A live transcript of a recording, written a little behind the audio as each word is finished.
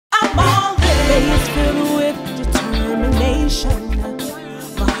day is filled with determination.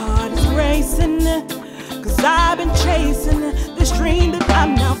 My heart is racing, cause I've been chasing this dream that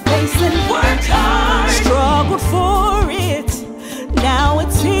I'm now facing. Worked hard, struggled for it, now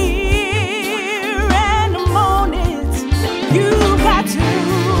it's here and I'm on it. You got to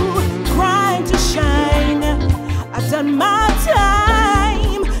grind to shine. I've done my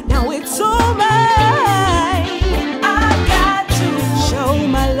time, now it's all mine. I've got to show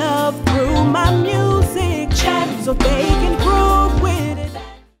my love through my music, so they can groove with it.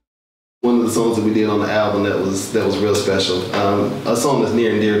 One of the songs that we did on the album that was real special, a song that's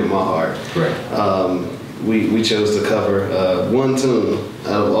near and dear to my heart. Right. We chose to cover one tune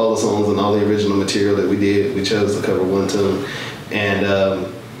out of all the songs and all the original material that we did. We chose to cover one tune, and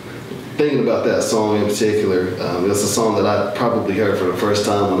thinking about that song in particular, it's a song that I probably heard for the first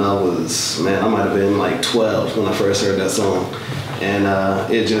time when I might have been like 12 when I first heard that song. And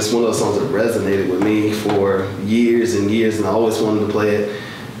it just one of those songs that resonated with me for years and years, and I always wanted to play it.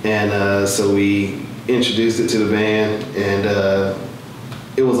 And so we introduced it to the band, and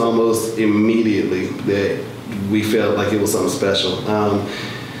it was almost immediately that we felt like it was something special.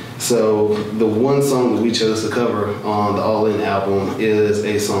 So the one song that we chose to cover on the All In album is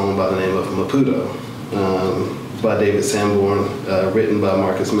a song by the name of Maputo, by David Sanborn, written by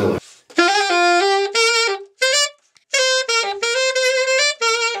Marcus Miller.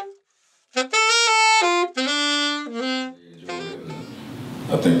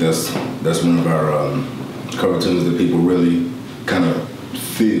 I think that's one of our cover tunes that people really kind of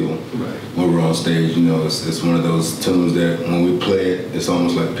feel when we're on stage. You know, it's one of those tunes that when we play it, it's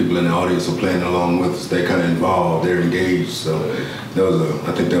almost like people in the audience are playing along with us. They're kind of involved, they're engaged. So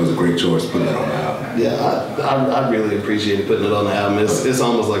I think that was a great choice putting it on the album. Yeah, I really appreciated putting it on the album. It's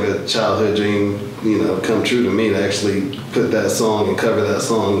almost like a childhood dream, come true to me to actually put that song and cover that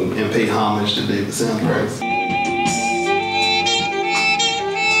song and pay homage to David Sanborn.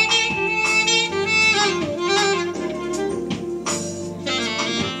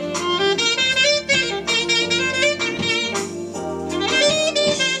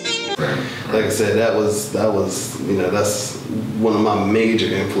 Right. Like I said, that's one of my major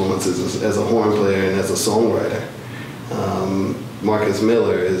influences as a horn player and as a songwriter. Marcus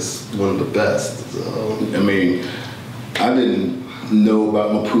Miller is one of the best. So. I mean, I didn't know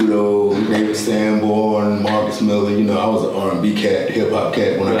about Maputo, David Sanborn, Marcus Miller. I was an R&B cat, hip hop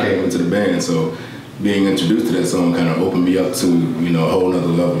cat when I came into the band. So being introduced to that song kind of opened me up to a whole nother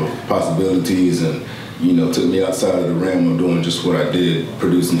level of possibilities, and took me outside of the realm of doing just what I did,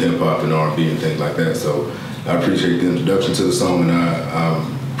 producing hip-hop and R&B and things like that. So I appreciate the introduction to the song, and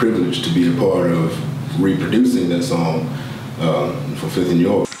I'm privileged to be a part of reproducing that song for 5th and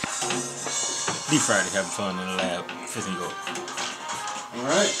York. Be Friday, having fun in the lab, 5th and York. All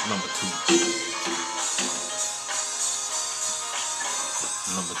right. Number two.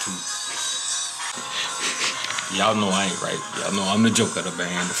 Y'all know I ain't right. Y'all know I'm the joke of the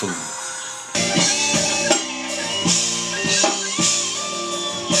band, the fool.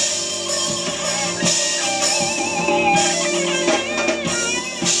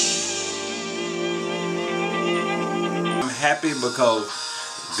 Happy because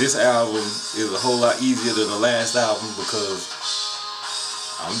this album is a whole lot easier than the last album, because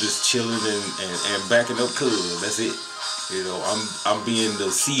I'm just chilling and backing up cuz. That's it. I'm being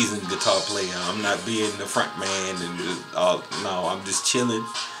the seasoned guitar player. I'm not being the front man and no, I'm just chilling,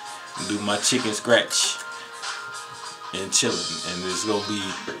 do my chicken scratch and chilling, and it's gonna be.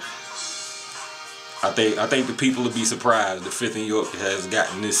 I think the people will be surprised that 5th and York has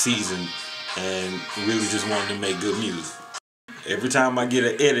gotten this season and really just wanted to make good music. Every time I get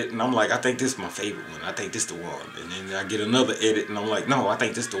an edit and I'm like, I think this is my favorite one, I think this the one. And then I get another edit and I'm like, no, I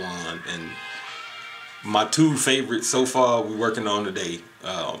think this the one. And my two favorites so far we're working on today,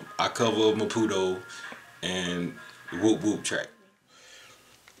 I cover Maputo and Whoop Whoop track.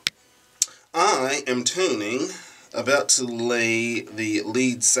 I am tuning, about to lay the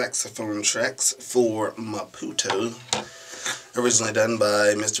lead saxophone tracks for Maputo, originally done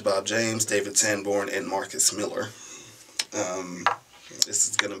by Mr. Bob James, David Sanborn, and Marcus Miller. This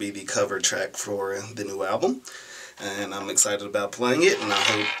is going to be the cover track for the new album, and I'm excited about playing it, and I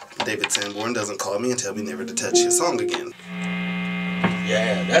hope David Sanborn doesn't call me and tell me never to touch his song again.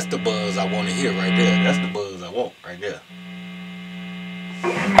 Yeah, that's the buzz I want to hear right there. That's the buzz I want right there.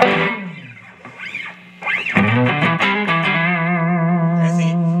 That's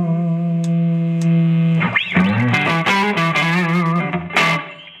it.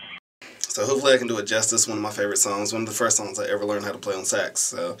 So hopefully I can do it justice. One of my favorite songs, one of the first songs I ever learned how to play on sax.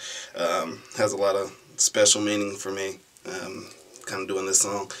 So has a lot of special meaning for me, kind of doing this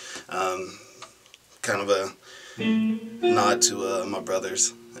song. kind of a nod to my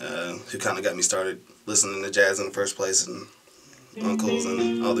brothers, who kind of got me started listening to jazz in the first place, and uncles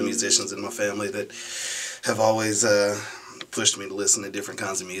and all the musicians in my family that have always pushed me to listen to different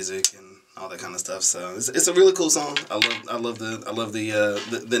kinds of music and all that kind of stuff. So it's a really cool song. I love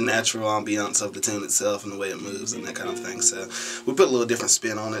the natural ambiance of the tune itself and the way it moves and that kind of thing. So we put a little different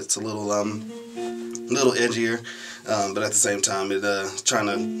spin on it. It's a little edgier, but at the same time, it trying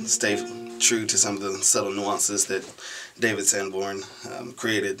to stay true to some of the subtle nuances that David Sanborn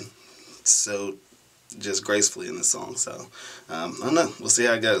created so just gracefully in this song. So I don't know. We'll see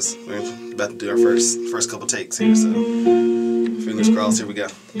how it goes. We're about to do our first couple takes here. So fingers crossed. Here we go.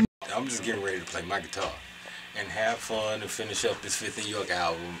 I'm just getting ready to play my guitar and have fun and finish up this 5th in York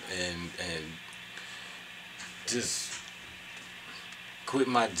album and just quit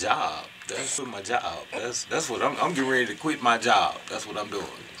my job. That's what my job. That's what I'm getting ready to quit my job. That's what I'm doing.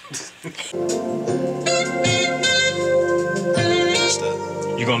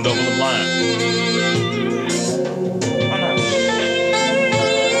 You gonna double the line? Why not?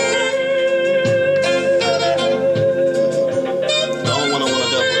 The only one I want to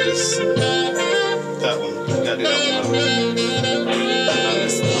double is that one. You gotta do that one over. I'm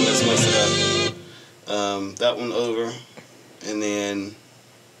just messing it up. That one over, and then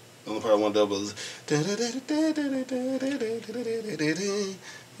the only part I want to double is. There's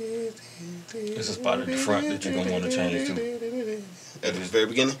a spot at the front that you're gonna want to change to. At the very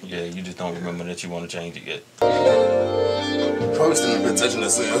beginning? Yeah, you just don't remember that you want to change it yet. Probably still been touching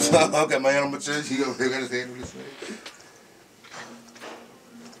herself. I've got my hand on my chest. He got his hand on his face.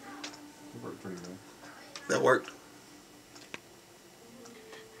 That worked.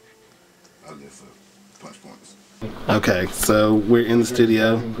 I'll live for punch points. Okay, so we're in the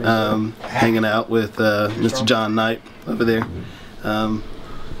studio, hanging out with Mr. John Knight over there, and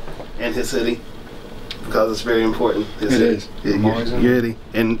his hoodie, because it's very important. His hoodie. is. Yeah, your hoodie,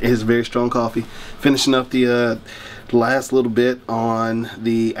 and his very strong coffee. Finishing up the last little bit on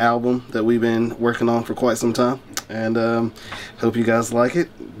the album that we've been working on for quite some time, and hope you guys like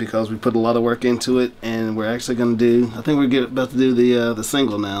it, because we put a lot of work into it, and we're actually going to do, I think we're about to do the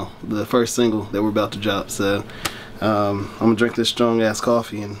single now, the first single that we're about to drop. So I'm going to drink this strong ass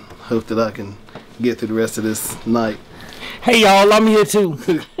coffee and hope that I can get through the rest of this night. Hey y'all, I'm here too.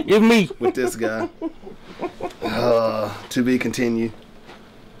 It's me. With this guy. To be continued.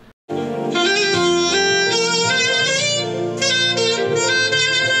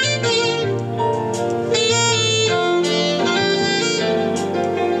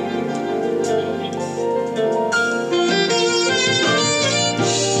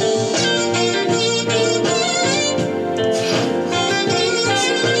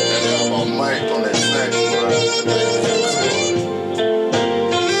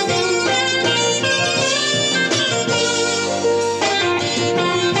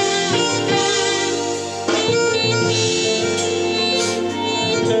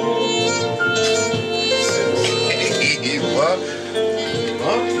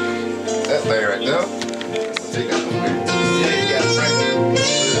 That thing right there. Take out the